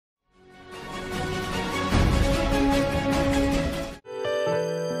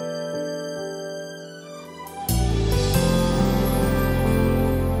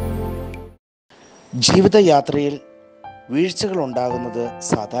ജീവിതയാത്രയിൽ വീഴ്ചകൾ ഉണ്ടാകുന്നത്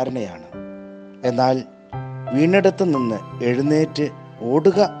സാധാരണയാണ്. എന്നാൽ വീണിടത്ത് നിന്ന് എഴുന്നേറ്റ്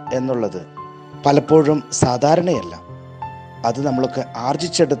ഓടുക എന്നുള്ളത് പലപ്പോഴും സാധാരണയല്ല. അത് നമ്മൾക്ക്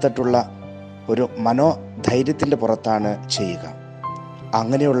ആർജിച്ചെടുത്തിട്ടുള്ള ഒരു മനോധൈര്യത്തിൻ്റെ പുറത്താണ് ചെയ്യുക.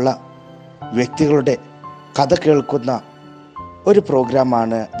 അങ്ങനെയുള്ള വ്യക്തികളുടെ കഥ കേൾക്കുന്ന ഒരു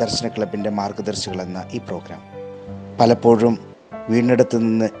പ്രോഗ്രാമാണ് ദർശന ക്ലബിൻ്റെ മാർഗദർശികൾ എന്ന ഈ പ്രോഗ്രാം. പലപ്പോഴും വീണിടത്ത്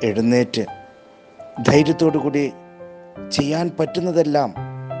നിന്ന് എഴുന്നേറ്റ് ധൈര്യത്തോടു കൂടി ചെയ്യാൻ പറ്റുന്നതെല്ലാം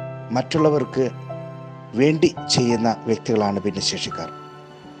മറ്റുള്ളവർക്ക് വേണ്ടി ചെയ്യുന്ന വ്യക്തികളാണ് ഭിന്നശേഷിക്കാർ.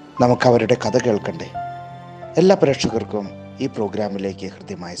 നമുക്കവരുടെ കഥ കേൾക്കണ്ടേ? എല്ലാ പ്രേക്ഷകർക്കും ഈ പ്രോഗ്രാമിലേക്ക്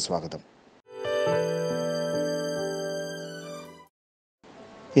ഹൃദ്യമായ സ്വാഗതം.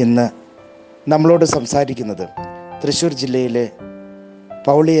 ഇന്ന് നമ്മളോട് സംസാരിക്കുന്നത് തൃശ്ശൂർ ജില്ലയിലെ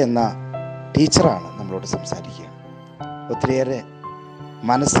പൗളി എന്ന ടീച്ചറാണ് നമ്മളോട് സംസാരിക്കുക. ഒത്തിരിയേറെ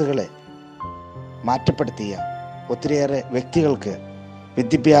മനസ്സുകളെ മാറ്റപ്പെടുത്തിയ, ഒത്തിരിയേറെ വ്യക്തികൾക്ക്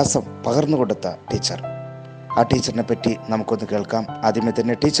വിദ്യാഭ്യാസം പകർന്നു കൊടുത്ത ടീച്ചർ. ആ ടീച്ചറിനെ പറ്റി നമുക്കൊന്ന് കേൾക്കാം. ആദ്യമേ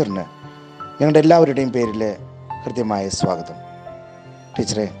തന്നെ ടീച്ചറിന് ഞങ്ങളുടെ എല്ലാവരുടെയും പേരിൽ ഹൃദ്യമായ സ്വാഗതം.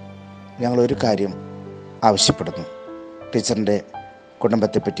 ടീച്ചറെ, ഞങ്ങളൊരു കാര്യം ആവശ്യപ്പെടുന്നു. ടീച്ചറിൻ്റെ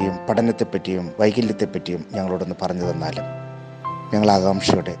കുടുംബത്തെപ്പറ്റിയും പഠനത്തെപ്പറ്റിയും വൈകല്യത്തെപ്പറ്റിയും ഞങ്ങളോടൊന്ന് പറഞ്ഞു തന്നാലും ഞങ്ങൾ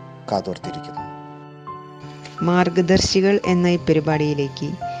ആകാംക്ഷയോടെ കാതോർത്തിരിക്കുന്നു. മാർഗദർശികൾ എന്ന ഈ പരിപാടിയിലേക്ക്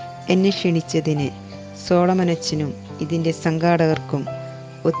എന്നെ ക്ഷണിച്ചതിന് സോളമനച്ചനും ഇതിൻ്റെ സംഘാടകർക്കും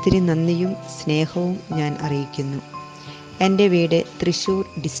ഒത്തിരി നന്ദിയും സ്നേഹവും ഞാൻ അറിയിക്കുന്നു. എൻ്റെ വീട് തൃശ്ശൂർ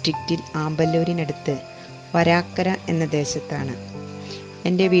ഡിസ്ട്രിക്റ്റിൽ ആമ്പല്ലൂരിനടുത്ത് വരാക്കര എന്ന ദേശത്താണ്.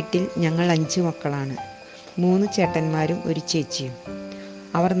 എൻ്റെ വീട്ടിൽ ഞങ്ങൾ 5 മക്കളാണ്. 3 ചേട്ടന്മാരും ഒരു ചേച്ചിയും.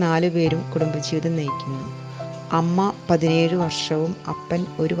 അവർ 4 പേരും കുടുംബജീവിതം നയിക്കുന്നു. അമ്മ 17 വർഷവും അപ്പൻ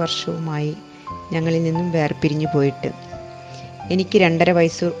 1 വർഷവുമായി ഞങ്ങളിൽ നിന്നും വേർപിരിഞ്ഞു പോയിട്ട്. എനിക്ക് 2.5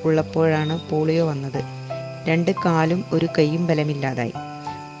 വയസ്സ് ഉള്ളപ്പോഴാണ് പോളിയോ വന്നത്. 2 കാലും 1 കൈയും ബലമില്ലാതായി.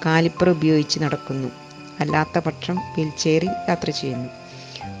 കാലിപ്പർ ഉപയോഗിച്ച് നടക്കുന്നു. അല്ലാത്ത പക്ഷം വീൽചെയറിൽ യാത്ര ചെയ്യുന്നു.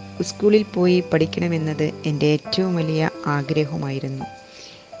 സ്കൂളിൽ പോയി പഠിക്കണമെന്നത് എൻ്റെ ഏറ്റവും വലിയ ആഗ്രഹമായിരുന്നു.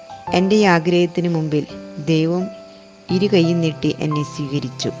 എൻ്റെ ഈ ആഗ്രഹത്തിന് മുമ്പിൽ ദൈവം 2 കൈയും നീട്ടി എന്നെ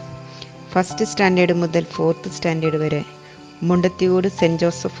സ്വീകരിച്ചു. 1st സ്റ്റാൻഡേർഡ് മുതൽ 4th സ്റ്റാൻഡേർഡ് വരെ മുണ്ടത്തിയോട് സെൻറ്റ്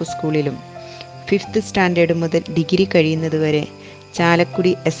ജോസഫ് സ്കൂളിലും 5th സ്റ്റാൻഡേർഡ് മുതൽ ഡിഗ്രി കഴിയുന്നത് വരെ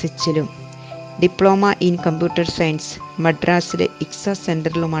Chalakudy SHലും diploma in computer science മദ്രാസിലെ ഇക്സ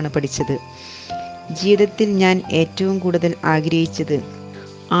സെൻറ്ററിലുമാണ് പഠിച്ചത്. ജീവിതത്തിൽ ഞാൻ ഏറ്റവും കൂടുതൽ ആഗ്രഹിച്ചത്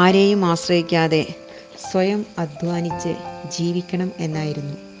ആരെയും ആശ്രയിക്കാതെ സ്വയം അധ്വാനിച്ച് ജീവിക്കണം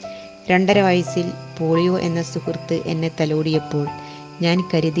എന്നായിരുന്നു. 2.5 വയസ്സിൽ പോളിയോ എന്ന സുഹൃത്ത് എന്നെ തലോടിയപ്പോൾ ഞാൻ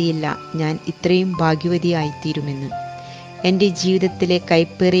കരുതിയില്ല ഞാൻ ഇത്രയും ഭാഗ്യവതിയായിത്തീരുമെന്ന്. എൻ്റെ ജീവിതത്തിലെ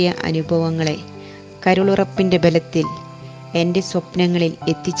കൈപ്പേറിയ അനുഭവങ്ങളെ കരുളുറപ്പിൻ്റെ ബലത്തിൽ എൻ്റെ സ്വപ്നങ്ങളിൽ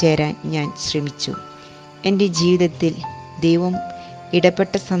എത്തിച്ചേരാൻ ഞാൻ ശ്രമിച്ചു. എൻ്റെ ജീവിതത്തിൽ ദൈവം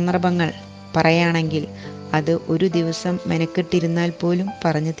ഇടപെട്ട സന്ദർഭങ്ങൾ പറയുകയാണെങ്കിൽ അത് ഒരു ദിവസം മെനക്കെട്ടിരുന്നാൽ പോലും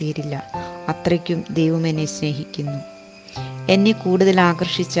പറഞ്ഞു തീരില്ല. അത്രയ്ക്കും ദൈവം എന്നെ സ്നേഹിക്കുന്നു. എന്നെ കൂടുതൽ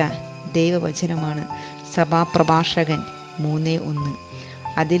ആകർഷിച്ച ദൈവവചനമാണ് സഭാപ്രഭാഷകൻ 3:1.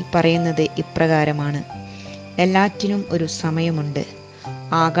 അതിൽ പറയുന്നത് ഇപ്രകാരമാണ്: എല്ലാറ്റിനും ഒരു സമയമുണ്ട്,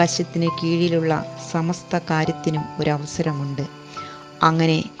 ആകാശത്തിന് കീഴിലുള്ള സമസ്ത കാര്യത്തിനും ഒരവസരമുണ്ട്.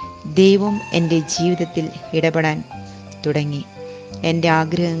 അങ്ങനെ ദൈവം എൻ്റെ ജീവിതത്തിൽ ഇടപെടാൻ തുടങ്ങി. എൻ്റെ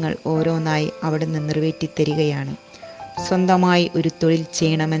ആഗ്രഹങ്ങൾ ഓരോന്നായി അവിടുന്ന് നിറവേറ്റിത്തരികയാണ്. സ്വന്തമായി ഒരു തൊഴിൽ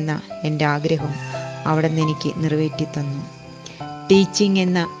ചെയ്യണമെന്ന എൻ്റെ ആഗ്രഹം അവിടുന്ന് എനിക്ക് നിറവേറ്റിത്തന്നു. ടീച്ചിങ്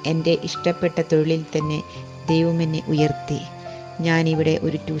എന്ന എൻ്റെ ഇഷ്ടപ്പെട്ട തൊഴിലിൽ തന്നെ ദൈവം എന്നെ ഉയർത്തി. ഞാനിവിടെ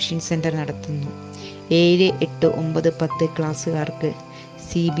ഒരു ട്യൂഷൻ സെൻറ്റർ നടത്തുന്നു. 7, 8, 9, 10 ക്ലാസ്സുകാർക്ക്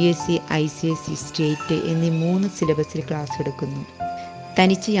CBSE, ICSE, സ്റ്റേറ്റ് എന്നീ 3 സിലബസിൽ ക്ലാസ് എടുക്കുന്നു.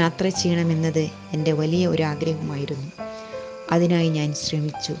 തനിച്ച് യാത്ര ചെയ്യണമെന്നത് എൻ്റെ വലിയ ഒരു ആഗ്രഹമായിരുന്നു. അതിനായി ഞാൻ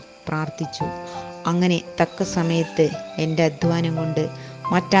ശ്രമിച്ചു, പ്രാർത്ഥിച്ചു. അങ്ങനെ തക്ക സമയത്ത് എൻ്റെ അധ്വാനം കൊണ്ട്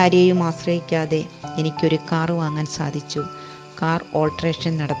മറ്റാരെയും ആശ്രയിക്കാതെ എനിക്കൊരു കാർ വാങ്ങാൻ സാധിച്ചു. കാർ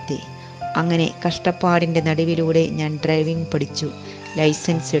ഓൾട്രേഷൻ നടത്തി. അങ്ങനെ കഷ്ടപ്പാടിൻ്റെ നടുവിലൂടെ ഞാൻ ഡ്രൈവിംഗ് പഠിച്ചു,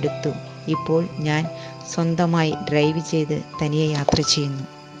 ലൈസൻസ് എടുത്തു. ഇപ്പോൾ ഞാൻ സ്വന്തമായി ഡ്രൈവ് ചെയ്ത് തനിയെ യാത്ര ചെയ്യുന്നു.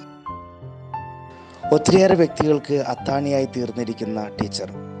 ഒത്തിരിയേറെ വ്യക്തികൾക്ക് അത്താണിയായി തീർന്നിരിക്കുന്ന ടീച്ചർ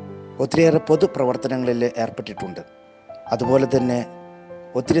ഒത്തിരിയേറെ പൊതുപ്രവർത്തനങ്ങളിൽ ഏർപ്പെട്ടിട്ടുണ്ട്. അതുപോലെ തന്നെ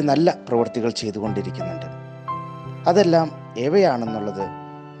ഒത്തിരി നല്ല പ്രവൃത്തികൾ ചെയ്തുകൊണ്ടിരിക്കുന്നുണ്ട്. അതെല്ലാം ഏവയാണെന്നുള്ളത്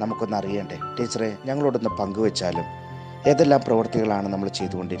നമുക്കൊന്ന് അറിയണ്ടേ? ടീച്ചറെ, ഞങ്ങളോടൊന്ന് പങ്കുവെച്ചാലും ഏതെല്ലാം പ്രവൃത്തികളാണ് നമ്മൾ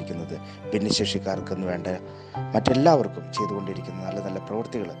ചെയ്തുകൊണ്ടിരിക്കുന്നത്? ഭിന്നശേഷിക്കാർക്കെന്ന് വേണ്ട മറ്റെല്ലാവർക്കും ചെയ്തുകൊണ്ടിരിക്കുന്ന നല്ല നല്ല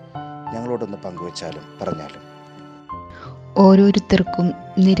പ്രവൃത്തികൾ ഞങ്ങളോടൊന്ന് പങ്കുവെച്ചാലും പറഞ്ഞാലും. ഓരോരുത്തർക്കും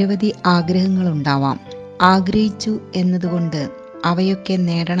നിരവധി ആഗ്രഹങ്ങളുണ്ടാവാം. ആഗ്രഹിച്ചു എന്നതുകൊണ്ട് അവയൊക്കെ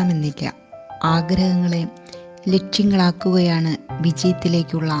നേടണമെന്നില്ല. ആഗ്രഹങ്ങളെ ലക്ഷ്യങ്ങളാക്കുകയാണ്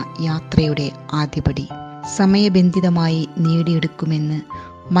വിജയത്തിലേക്കുള്ള യാത്രയുടെ ആദ്യപടി. സമയബന്ധിതമായി നേടിയെടുക്കുമെന്ന്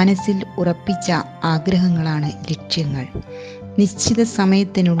മനസ്സിൽ ഉറപ്പിച്ച ആഗ്രഹങ്ങളാണ് ലക്ഷ്യങ്ങൾ. നിശ്ചിത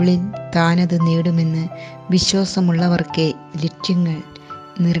സമയത്തിനുള്ളിൽ താനത് നേടുമെന്ന് വിശ്വാസമുള്ളവർക്കേ ലക്ഷ്യങ്ങൾ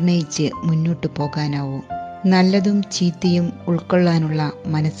നിർണയിച്ച് മുന്നോട്ടു പോകാനാവൂ. നല്ലതും ചീത്തയും ഉൾക്കൊള്ളാനുള്ള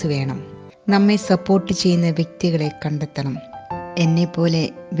മനസ്സ് വേണം. നമ്മെ സപ്പോർട്ട് ചെയ്യുന്ന വ്യക്തികളെ കണ്ടെത്തണം. എന്നെപ്പോലെ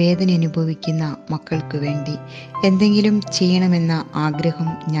വേദന അനുഭവിക്കുന്ന മക്കൾക്ക് വേണ്ടി എന്തെങ്കിലും ചെയ്യണമെന്ന ആഗ്രഹം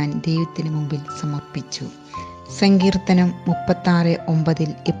ഞാൻ ദൈവത്തിന് മുമ്പിൽ സമർപ്പിച്ചു. സങ്കീർത്തനം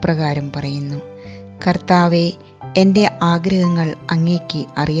 36:9 ഇപ്രകാരം പറയുന്നു: കർത്താവേ, എൻ്റെ ആഗ്രഹങ്ങൾ അങ്ങേക്ക്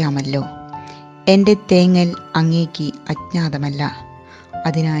അറിയാമല്ലോ, എൻ്റെ തേങ്ങൽ അങ്ങേക്ക് അജ്ഞാതമല്ല.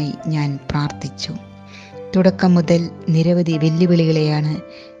 അതിനായി ഞാൻ പ്രാർത്ഥിച്ചു. തുടക്കം മുതൽ നിരവധി വെല്ലുവിളികളെയാണ്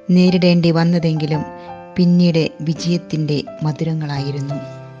നേരിടേണ്ടി വന്നതെങ്കിലും പിന്നീട് വിജയത്തിൻ്റെ മധുരങ്ങളായിരുന്നു.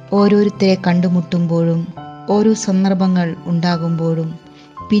 ഓരോരുത്തരെ കണ്ടുമുട്ടുമ്പോഴും ഓരോ സന്ദർഭങ്ങൾ ഉണ്ടാകുമ്പോഴും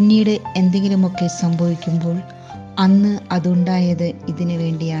പിന്നീട് എന്തെങ്കിലുമൊക്കെ സംഭവിക്കുമ്പോൾ അന്ന് അതുണ്ടായത് ഇതിനു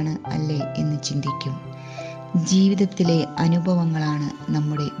വേണ്ടിയാണ് അല്ലേ എന്ന് ചിന്തിക്കും. ജീവിതത്തിലെ അനുഭവങ്ങളാണ്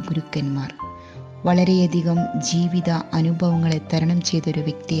നമ്മുടെ ഗുരുക്കന്മാർ. വളരെയധികം ജീവിത അനുഭവങ്ങളെ തരണം ചെയ്തൊരു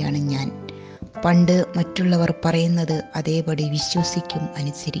വ്യക്തിയാണ് ഞാൻ. പണ്ട് മറ്റുള്ളവർ പറയുന്നത് അതേപടി വിശ്വസിക്കും,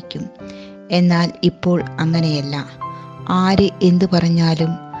 അനുസരിക്കും. എന്നാൽ ഇപ്പോൾ അങ്ങനെയല്ല. ആര് എന്തു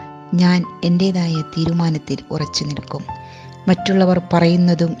പറഞ്ഞാലും ഞാൻ എൻ്റേതായ തീരുമാനത്തിൽ ഉറച്ചു നിൽക്കും. മറ്റുള്ളവർ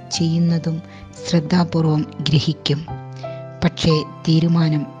പറയുന്നതും ചെയ്യുന്നതും ശ്രദ്ധാപൂർവം ഗ്രഹിക്കും. പക്ഷേ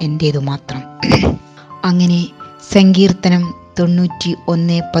തീരുമാനം എൻ്റേതു മാത്രം. അങ്ങനെ സങ്കീർത്തനം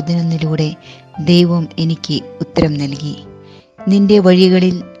 91:11 ദൈവം എനിക്ക് ഉത്തരം നൽകി. നിന്റെ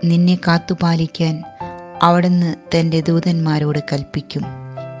വഴികളിൽ നിന്നെ കാത്തുപാലിക്കാൻ അവിടുന്ന് തൻ്റെ ദൂതന്മാരോട് കൽപ്പിക്കും.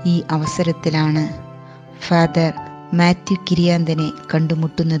 ഈ അവസരത്തിലാണ് ഫാദർ മാത്യു കിരിയാന്തനെ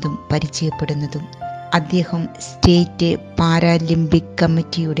കണ്ടുമുട്ടുന്നതും പരിചയപ്പെടുന്നതും. അദ്ദേഹം സ്റ്റേറ്റ് പാരാലിമ്പിക്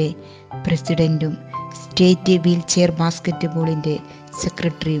കമ്മിറ്റിയുടെ പ്രസിഡന്റും സ്റ്റേറ്റ് വീൽചെയർ ബാസ്കറ്റ്ബോളിൻ്റെ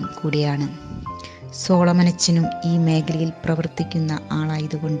സെക്രട്ടറിയും കൂടിയാണ്. സോളമനച്ചനും ഈ മേഖലയിൽ പ്രവർത്തിക്കുന്ന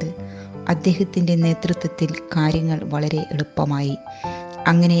ആളായതുകൊണ്ട് അദ്ദേഹത്തിൻ്റെ നേതൃത്വത്തിൽ കാര്യങ്ങൾ വളരെ എളുപ്പമായി.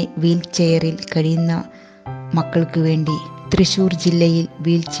 അങ്ങനെ വീൽചെയറിൽ കഴിയുന്ന മക്കൾക്ക് വേണ്ടി തൃശ്ശൂർ ജില്ലയിൽ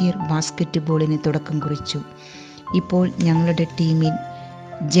വീൽചെയർ ബാസ്കറ്റ്ബോളിന് തുടക്കം കുറിച്ചു. ഇപ്പോൾ ഞങ്ങളുടെ ടീമിൽ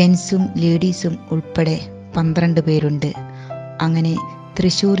ജെൻസും ലേഡീസും ഉൾപ്പെടെ 12 പേരുണ്ട്. അങ്ങനെ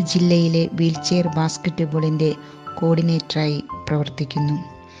തൃശ്ശൂർ ജില്ലയിലെ വീൽചെയർ ബാസ്കറ്റ്ബോളിൻ്റെ കോർഡിനേറ്ററായി പ്രവർത്തിക്കുന്നു.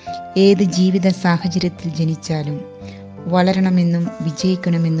 ഏത് ജീവിത സാഹചര്യത്തിൽ ജനിച്ചാലും വളരണമെന്നും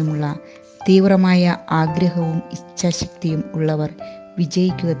വിജയിക്കണമെന്നുമുള്ള തീവ്രമായ ആഗ്രഹവും ഇച്ഛാശക്തിയും ഉള്ളവർ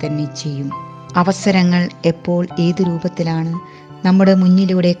വിജയിക്കുക തന്നെ ചെയ്യും. അവസരങ്ങൾ എപ്പോൾ ഏത് രൂപത്തിലാണ് നമ്മുടെ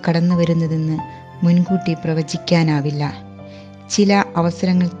മുന്നിലൂടെ കടന്നു വരുന്നതെന്ന് മുൻകൂട്ടി പ്രവചിക്കാനാവില്ല. ചില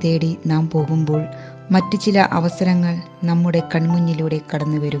അവസരങ്ങൾ തേടി നാം പോകുമ്പോൾ മറ്റു ചില അവസരങ്ങൾ നമ്മുടെ കൺമുന്നിലൂടെ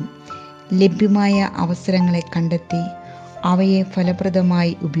കടന്നു വരും. ലഭ്യമായ അവസരങ്ങളെ കണ്ടെത്തി അവയെ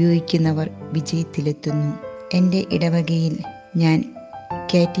ഫലപ്രദമായി ഉപയോഗിക്കുന്നവർ വിജയത്തിലെത്തുന്നു. എൻ്റെ ഇടവകയിൽ ഞാൻ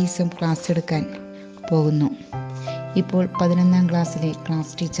കാറ്റീസം ക്ലാസ് എടുക്കാൻ പോകുന്നു. ഇപ്പോൾ 11ാം ക്ലാസ്സിലെ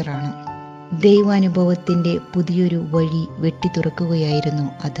ക്ലാസ് ടീച്ചറാണ്. ദൈവാനുഭവത്തിൻ്റെ പുതിയൊരു വഴി വെട്ടിത്തുറക്കുകയായിരുന്നു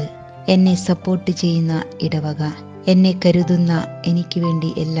അത്. എന്നെ സപ്പോർട്ട് ചെയ്യുന്ന ഇടവക, എന്നെ കരുതുന്ന, എനിക്ക് വേണ്ടി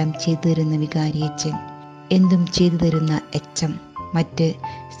എല്ലാം ചെയ്തു തരുന്ന വികാരിയച്ഛൻ, എന്തും ചെയ്തു തരുന്ന എച്ച്എം, മറ്റ്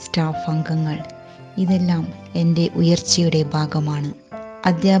സ്റ്റാഫ് അംഗങ്ങൾ, ഇതെല്ലാം എൻ്റെ ഉയർച്ചയുടെ ഭാഗമാണ്.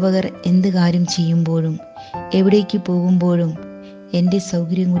 അധ്യാപകർ എന്ത് കാര്യം ചെയ്യുമ്പോഴും എവിടേക്ക് പോകുമ്പോഴും എൻ്റെ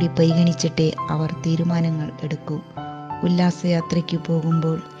സൗകര്യം കൂടി പരിഗണിച്ചിട്ടേ അവർ തീരുമാനങ്ങൾ എടുക്കൂ. ഉല്ലാസയാത്രയ്ക്ക്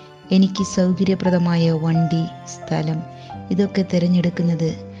പോകുമ്പോൾ എനിക്ക് സൗകര്യപ്രദമായ വണ്ടി, സ്ഥലം, ഇതൊക്കെ തിരഞ്ഞെടുക്കുന്നത്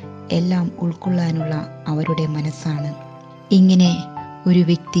എല്ലാം ഉൾക്കൊള്ളാനുള്ള അവരുടെ മനസ്സാണ്. ഇങ്ങനെ ഒരു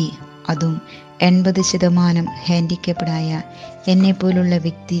വ്യക്തി, അതും 80% ഹാൻഡിക്യാപ്ഡായ എന്നെപ്പോലുള്ള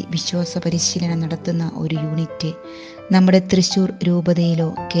വ്യക്തി വിശ്വാസ പരിശീലനം നടത്തുന്ന ഒരു യൂണിറ്റ് നമ്മുടെ തൃശ്ശൂർ രൂപതയിലോ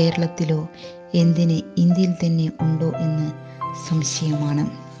കേരളത്തിലോ എന്തിന് ഇന്ത്യയിൽ തന്നെ ഉണ്ടോ എന്ന് സംശയമാണ്.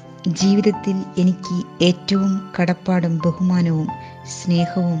 ജീവിതത്തിൽ എനിക്ക് ഏറ്റവും കടപ്പാടും ബഹുമാനവും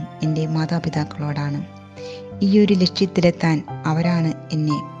സ്നേഹവും എൻ്റെ മാതാപിതാക്കളോടാണ്. ഈ ഒരു ലക്ഷ്യത്തിലെത്താൻ അവരാണ്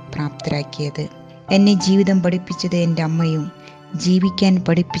എന്നെ പ്രാപ്തരാക്കിയത്. എന്നെ ജീവിതം പഠിപ്പിച്ചത് എൻ്റെ അമ്മയും ജീവിക്കാൻ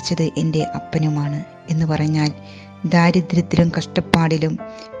പഠിപ്പിച്ചത് എൻ്റെ അപ്പനുമാണ് എന്ന് പറഞ്ഞാൽ, ദാരിദ്ര്യത്തിലും കഷ്ടപ്പാടിലും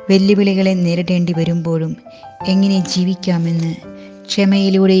വെല്ലുവിളികളെ നേരിടേണ്ടി വരുമ്പോഴും എങ്ങനെ ജീവിക്കാമെന്ന്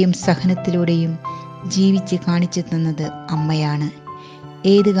ക്ഷമയിലൂടെയും സഹനത്തിലൂടെയും ജീവിച്ച് കാണിച്ചു തന്നത് അമ്മയാണ്.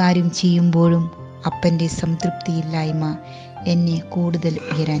 ഏത് കാര്യം ചെയ്യുമ്പോഴും അപ്പൻ്റെ സംതൃപ്തിയില്ലായ്മ എന്നെ കൂടുതൽ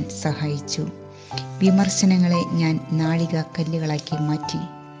ഉയരാൻ സഹായിച്ചു. വിമർശനങ്ങളെ ഞാൻ നാഴിക കല്ലുകളാക്കി മാറ്റി.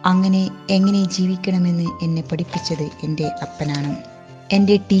 അങ്ങനെ എങ്ങനെ ജീവിക്കണമെന്ന് എന്നെ പഠിപ്പിച്ചത് എൻ്റെ അപ്പനാണ്.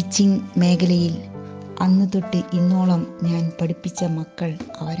 എൻ്റെ ടീച്ചിങ് മേഖലയിൽ അന്ന് തൊട്ട് ഇന്നോളം ഞാൻ പഠിപ്പിച്ച മക്കൾ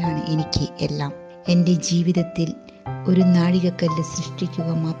അവരാണ് എനിക്ക് എല്ലാം. എൻ്റെ ജീവിതത്തിൽ ഒരു നാഴികക്കല്ല് സൃഷ്ടിക്കുക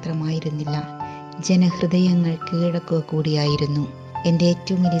മാത്രമായിരുന്നില്ല, ജനഹൃദയങ്ങൾ കീഴടക്കുക കൂടിയായിരുന്നു. എൻ്റെ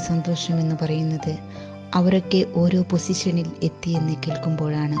ഏറ്റവും വലിയ സന്തോഷം എന്ന് പറയുന്നത് അവരൊക്കെ ഓരോ പൊസിഷനിൽ എത്തിയെന്ന്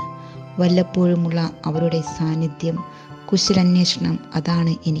കേൾക്കുമ്പോഴാണ്. വല്ലപ്പോഴുമുള്ള അവരുടെ സാന്നിധ്യം, കുശലാന്വേഷണം,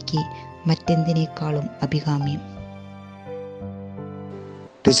 അതാണ് എനിക്ക് മറ്റെന്തിനേക്കാളും അഭികാമ്യം.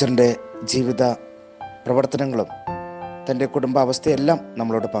 ടീച്ചറിൻ്റെ ജീവിത പ്രവർത്തനങ്ങളും തൻ്റെ കുടുംബാവസ്ഥയെല്ലാം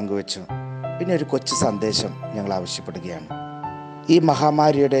നമ്മളോട് പങ്കുവച്ചു. പിന്നെ ഒരു കൊച്ചു സന്ദേശം ഞങ്ങൾ ആവശ്യപ്പെടുകയാണ്. ഈ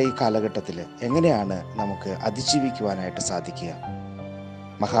മഹാമാരിയുടെ ഈ കാലഘട്ടത്തിൽ എങ്ങനെയാണ് നമുക്ക് അതിജീവിക്കുവാനായിട്ട് സാധിക്കുക?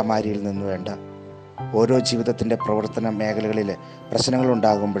 മഹാമാരിയിൽ നിന്ന് വേണ്ട ഓരോ ജീവിതത്തിൻ്റെ പ്രവർത്തന മേഖലകളിൽ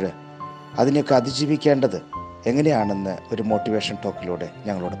പ്രശ്നങ്ങളുണ്ടാകുമ്പോൾ അതിനെയൊക്കെ അതിജീവിക്കേണ്ടത് എങ്ങനെയാണെന്ന് ഒരു മോട്ടിവേഷൻ ടോക്കിലൂടെ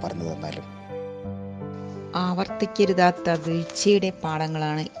ഞങ്ങളോട് പറഞ്ഞു തന്നാലും. ആവർത്തിക്കരുതാത്ത വീഴ്ചയുടെ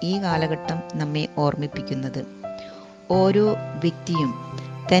പാഠങ്ങളാണ് ഈ കാലഘട്ടം നമ്മെ ഓർമ്മിപ്പിക്കുന്നത്. ഓരോ വ്യക്തിയും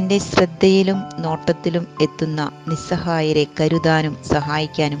തൻ്റെ ശ്രദ്ധയിലും നോട്ടത്തിലും എത്തുന്ന നിസ്സഹായരെ കരുതാനും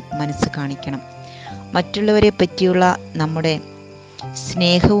സഹായിക്കാനും മനസ്സ് കാണിക്കണം. മറ്റുള്ളവരെ പറ്റിയുള്ള നമ്മുടെ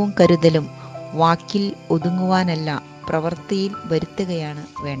സ്നേഹവും കരുതലും വാക്കിൽ ഒതുങ്ങുവാനല്ല, പ്രവൃത്തിയിൽ വരുത്തുകയാണ്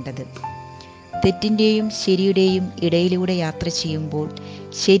വേണ്ടത്. തെറ്റിൻ്റെയും ശരിയുടെയും ഇടയിലൂടെ യാത്ര ചെയ്യുമ്പോൾ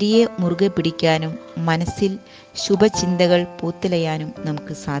ശരിയെ മുറുകെ പിടിക്കാനും മനസ്സിൽ ശുഭചിന്തകൾ പൂത്തുലയാനും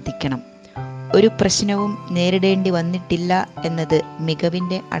നമുക്ക് സാധിക്കണം. ഒരു പ്രശ്നവും നേരിടേണ്ടി വന്നിട്ടില്ല എന്നത്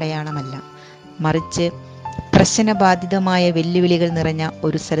മികവിൻ്റെ അടയാളമല്ല, മറിച്ച് പ്രശ്നബാധിതമായ വെല്ലുവിളികൾ നിറഞ്ഞ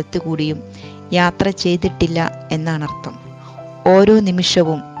ഒരു സ്ഥലത്തു കൂടിയും യാത്ര ചെയ്തിട്ടില്ല എന്നാണർത്ഥം. ഓരോ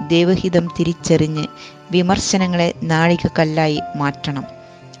നിമിഷവും ദൈവഹിതം തിരിച്ചറിഞ്ഞ് വിമർശനങ്ങളെ നാഴികക്കല്ലായി മാറ്റണം.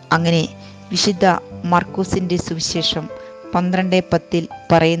 അങ്ങനെ വിശുദ്ധ മർക്കോസിൻ്റെ സുവിശേഷം 12:10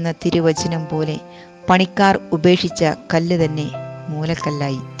 പറയുന്ന തിരുവചനം പോലെ പണിക്കാർ ഉപേക്ഷിച്ച കല്ല് തന്നെ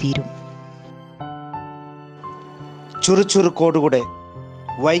മൂലക്കല്ലായി തീരും. ചുറുചുറുക്കോടുകൂടെ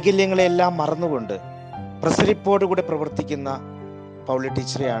വൈകല്യങ്ങളെല്ലാം മറന്നുകൊണ്ട് പ്രസരിപ്പോടുകൂടെ പ്രവർത്തിക്കുന്ന പൗളി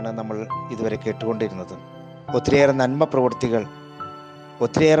ടീച്ചറെയാണ് നമ്മൾ ഇതുവരെ കേട്ടുകൊണ്ടിരുന്നത്. ഒത്തിരിയേറെ നന്മ പ്രവൃത്തികൾ,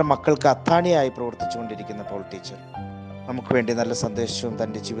 ഒത്തിരിയേറെ മക്കൾക്ക് അത്താണിയായി പ്രവർത്തിച്ചുകൊണ്ടിരിക്കുന്ന പൗളി ടീച്ചർ നമുക്ക് വേണ്ടി നല്ല സന്ദേശവും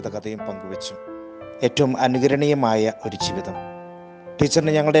തൻ്റെ ജീവിതകഥയും പങ്കുവച്ചു. ഏറ്റവും അനുകരണീയമായ ഒരു ജീവിതം.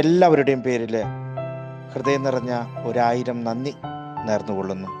 ടീച്ചറിന് ഞങ്ങളുടെ എല്ലാവരുടെയും പേരിൽ ഹൃദയം നിറഞ്ഞ 1000 നന്ദി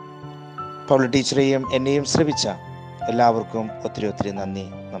നേർന്നുകൊള്ളുന്നു. പൗളി ടീച്ചറെയും എന്നെയും ശ്രവിച്ച എല്ലാവർക്കും ഒത്തിരി ഒത്തിരി നന്ദി,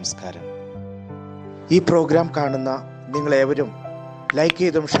 നമസ്കാരം. ഈ പ്രോഗ്രാം കാണുന്ന നിങ്ങളേവരും ലൈക്ക്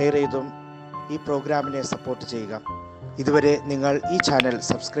ചെയ്തും ഷെയർ ചെയ്തും ഈ പ്രോഗ്രാമിനെ സപ്പോർട്ട് ചെയ്യുക. ഇതുവരെ നിങ്ങൾ ഈ ചാനൽ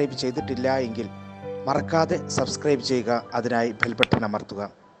സബ്സ്ക്രൈബ് ചെയ്തിട്ടില്ല എങ്കിൽ മറക്കാതെ സബ്സ്ക്രൈബ് ചെയ്യുക. അതിനായി ബെൽ ബട്ടൺ അമർത്തുക.